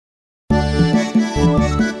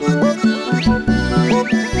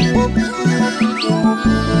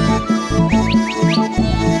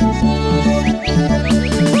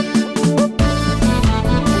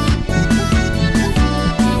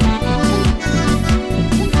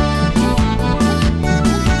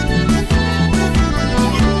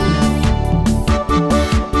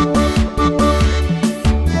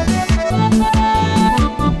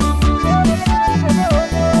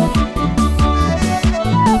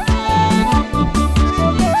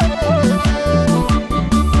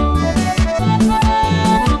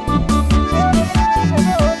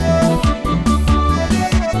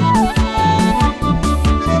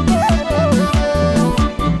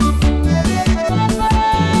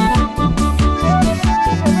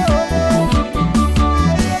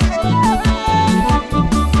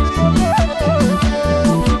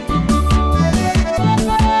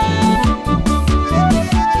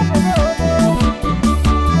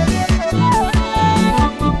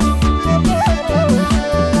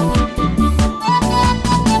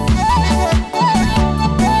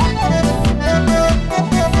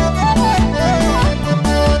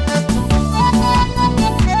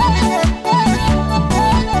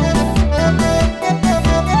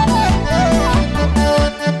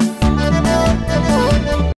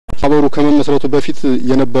ማህበሩ ከመመስረቱ በፊት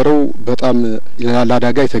የነበረው በጣም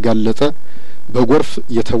ለአደጋ የተጋለጠ በጎርፍ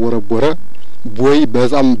የተወረወረ ቦይ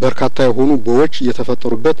በዛም በርካታ የሆኑ ቦዮች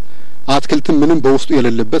የተፈጠሩበት አትክልትም ምንም በውስጡ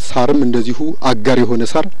የሌለበት ሳርም እንደዚሁ አጋር የሆነ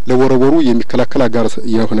ሳር ለወረወሩ የሚከላከል አጋር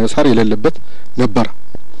የሆነ ሳር የሌለበት ነበር።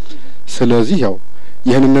 ስለዚህ ያው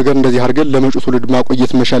ይሄንን ነገር እንደዚህ አድርገን ለመጪው ትውልድ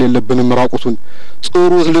ማቆየት መቻል የለብንም። ራቁቱን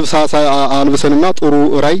ጥሩ ልብስ አልብሰንና ጥሩ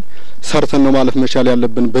ራይ ሰርተን ነው ማለፍ መቻል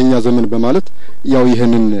ያለብን በእኛ ዘመን በማለት ያው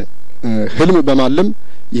ይሄንን ህልም በማለም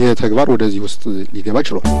ይሄ ተግባር ወደዚህ ውስጥ ሊገባ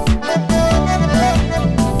ይችላል።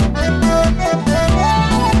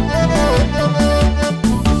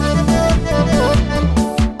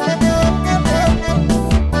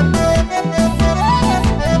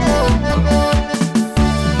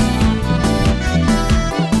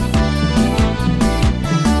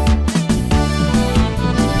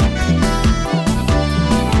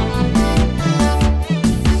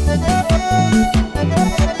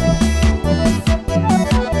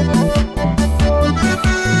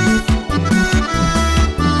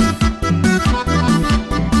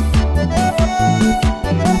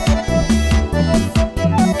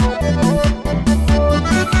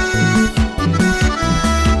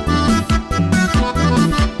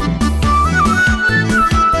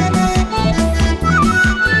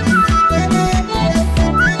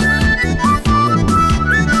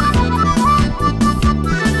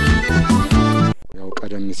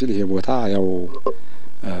 ይሄ ቦታ ያው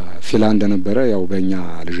ፊላ እንደነበረ ያው በእኛ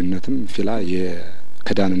ልጅነትም ፊላ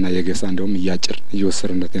የከዳንና የገሳ እንደውም እያጭር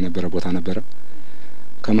እየወሰረነት የነበረ ቦታ ነበረ።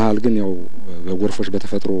 ከመሃል ግን ያው በጎርፎች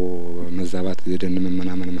በተፈጥሮ መዛባት የደን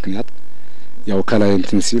መመናመን ምክንያት ያው ከላይ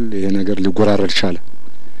እንትን ሲል ይሄ ነገር ሊጎራረድ ቻለ።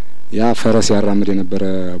 ያ ፈረስ ያራምድ የነበረ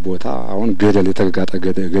ቦታ አሁን ገደል የተጋጋጠ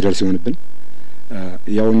ገደል ሲሆንብን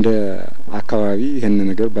ያው እንደ አካባቢ ይሄን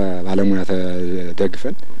ነገር በባለሙያ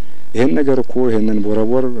ተደግፈን ይሄን ነገር እኮ ይሄንን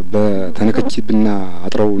ቦረቦር በተነክኪ ብና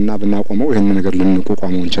አጥረውና ብናቆመው ይሄን ነገር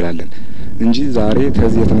ልንቆቋመው እንችላለን እንጂ ዛሬ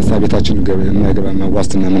ከዚህ የተነሳ ቤታችን የማይገባ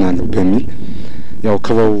ማዋስትና ምን አለው በሚል ያው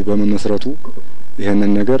ክበው በመመስረቱ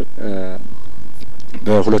ይሄንን ነገር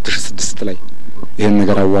በ2006 ላይ ይሄን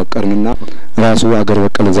ነገር አዋቀርንና ራሱ አገር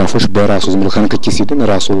በቀል ዛፎች በራሱ ዝም ብሎ ከነክኪ ሲድን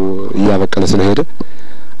ራሱ እያበቀለ ስለሄደ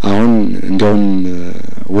አሁን እንደውም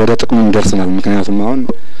ወደ ጥቅሙ ደርሰናል። ምክንያቱም አሁን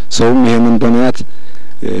ሰውም ይሄንን በማያት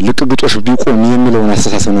ልቅግጦሽ ቢቆም የሚለውን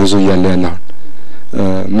አስተሳሰብ ነው ይዞ ያለው።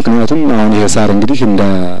 ምክንያቱም አሁን ይሄ ሳር እንግዲህ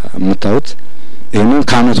እንደምታዩት ይሄንን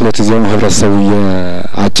ከአመት ሁለት ጊዜ ነው ህብረተሰቡ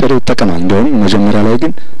ያጭር ይጠቀማል። እንደውም መጀመሪያ ላይ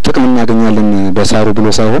ግን ጥቅም እናገኛለን በሳሩ ብሎ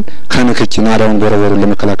ሳይሆን ከንክኪ ናዳውን ቦረቦሩን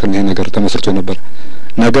ለመከላከል ይሄ ነገር ተመስርቶ ነበር።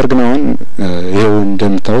 ነገር ግን አሁን ይሄው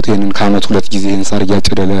እንደምታዩት ይሄንን ከአመት ሁለት ጊዜ ይሄን ሳር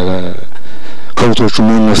ያጭደ ለከብቶቹ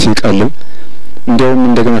ነው ሲቀልብ እንደውም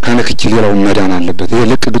እንደገና ከነክኪ ሌላው መዳን አለበት። ይሄ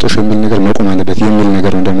ልቅ ግጦሽ የሚል ነገር መቆም አለበት የሚል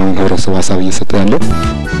ነገር እንደማን ህብረተሰቡ ሀሳብ እየሰጠ ያለው።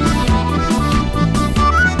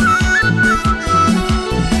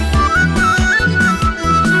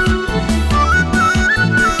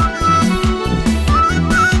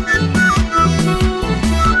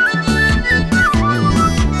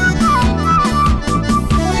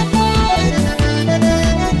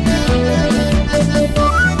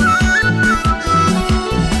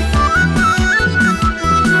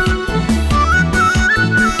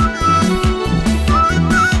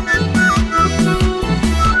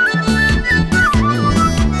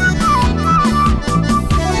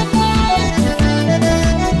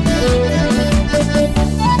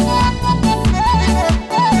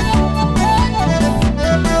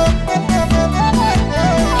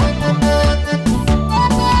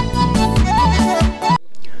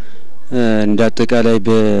 አጠቃላይ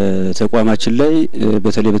በተቋማችን ላይ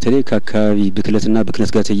በተለይ ከአካባቢ ብክለትና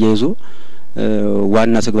ብክነት ጋር ተያይዞ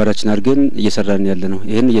ዋና ተግባራችን አድርገን እየሰራን ያለ ነው።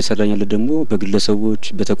 ይሄን እየሰራን ያለ ደግሞ በግለሰቦች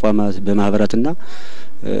በተቋማት በማህበራትና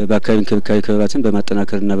በአካባቢ እንክብካቤ ክበባትን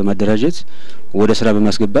በማጠናከርና በማደራጀት ወደ ስራ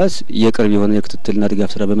በማስገባት የቅርብ የሆነ የክትትልና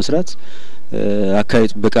ድጋፍ ስራ በመስራት አካባቢ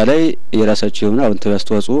ጥበቃ ላይ የራሳቸው የሆነ አዎንታዊ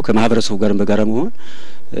አስተዋጽኦ ከማህበረሰቡ ጋር በጋራ መሆን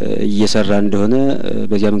እየሰራ እንደሆነ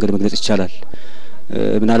በዚያ መንገድ መግለጽ ይቻላል።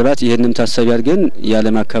 ምናልባት ይሄንን ታሳቢ አድርገን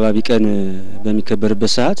የዓለም አካባቢ ቀን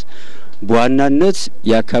በሚከበርበት ሰዓት በዋናነት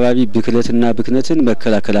የአካባቢ ብክለትና ብክነትን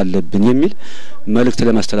መከላከል አለብን የሚል መልእክት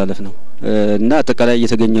ለማስተላለፍ ነው እና አጠቃላይ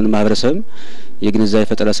የተገኘውን ማህበረሰብ የግንዛቤ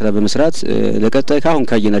ፈጠራ ስራ በመስራት ለቀጣይ ካሁን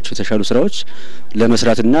ካየናቸው የተሻሉ ስራዎች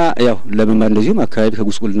ለመስራትና ያው ለመማር እንደዚሁም አካባቢ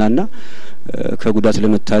ከጉስቁልናና ከጉዳት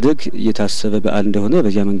ለመታደግ የታሰበ በዓል እንደሆነ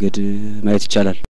በዚያ መንገድ ማየት ይቻላል።